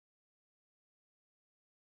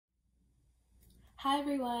Hi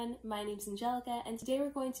everyone, my name's Angelica, and today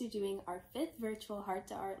we're going to be doing our 5th virtual Heart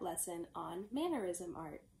to Art lesson on Mannerism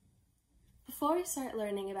art. Before we start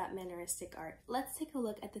learning about Manneristic art, let's take a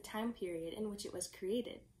look at the time period in which it was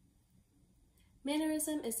created.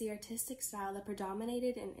 Mannerism is the artistic style that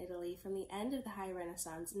predominated in Italy from the end of the High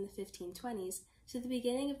Renaissance in the 1520s to the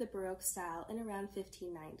beginning of the Baroque style in around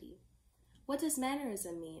 1590. What does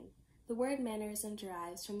Mannerism mean? The word Mannerism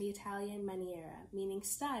derives from the Italian maniera, meaning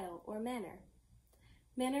style or manner.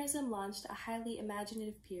 Mannerism launched a highly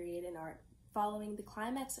imaginative period in art following the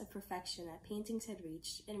climax of perfection that paintings had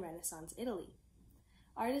reached in Renaissance Italy.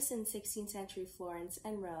 Artists in 16th century Florence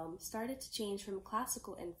and Rome started to change from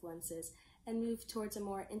classical influences and moved towards a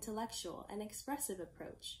more intellectual and expressive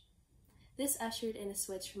approach. This ushered in a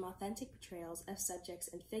switch from authentic portrayals of subjects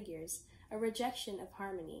and figures, a rejection of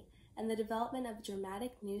harmony, and the development of a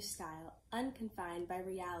dramatic new style unconfined by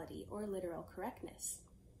reality or literal correctness.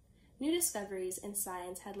 New discoveries in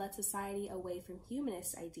science had led society away from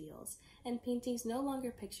humanist ideals, and paintings no longer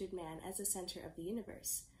pictured man as the center of the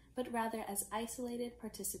universe, but rather as isolated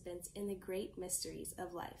participants in the great mysteries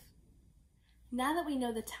of life. Now that we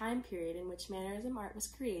know the time period in which Mannerism art was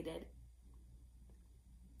created,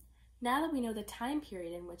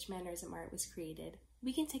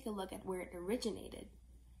 we can take a look at where it originated.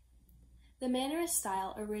 The Mannerist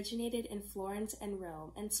style originated in Florence and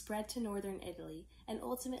Rome and spread to northern Italy and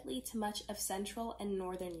ultimately to much of Central and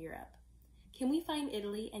Northern Europe. Can we find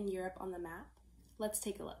Italy and Europe on the map? Let's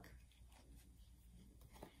take a look.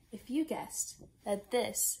 If you guessed that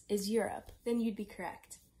this is Europe, then you'd be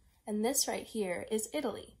correct. And this right here is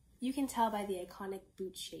Italy. You can tell by the iconic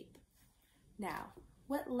boot shape. Now,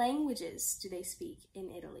 what languages do they speak in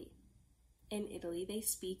Italy? In Italy, they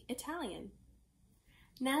speak Italian.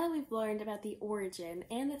 Now that we've learned about the origin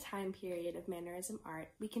and the time period of Mannerism art,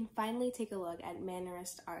 we can finally take a look at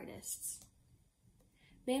Mannerist artists.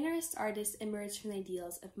 Mannerist artists emerged from the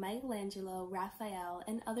ideals of Michelangelo, Raphael,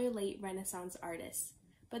 and other late Renaissance artists,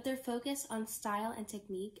 but their focus on style and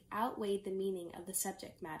technique outweighed the meaning of the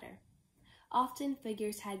subject matter. Often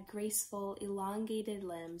figures had graceful, elongated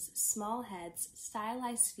limbs, small heads,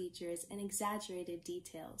 stylized features, and exaggerated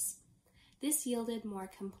details. This yielded more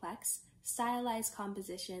complex, stylized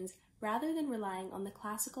compositions rather than relying on the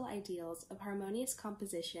classical ideals of harmonious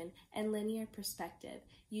composition and linear perspective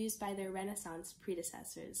used by their Renaissance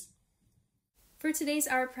predecessors. For today's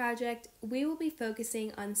art project, we will be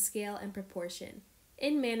focusing on scale and proportion.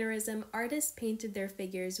 In Mannerism, artists painted their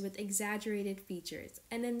figures with exaggerated features,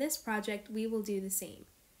 and in this project we will do the same.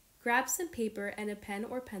 Grab some paper and a pen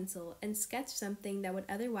or pencil and sketch something that would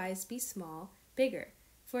otherwise be small, bigger.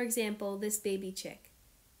 For example, this baby chick.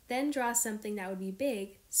 Then draw something that would be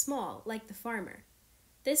big, small, like the farmer.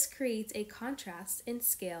 This creates a contrast in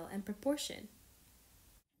scale and proportion.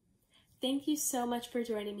 Thank you so much for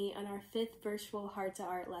joining me on our 5th virtual Heart to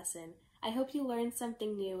Art lesson. I hope you learned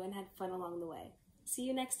something new and had fun along the way. See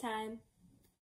you next time!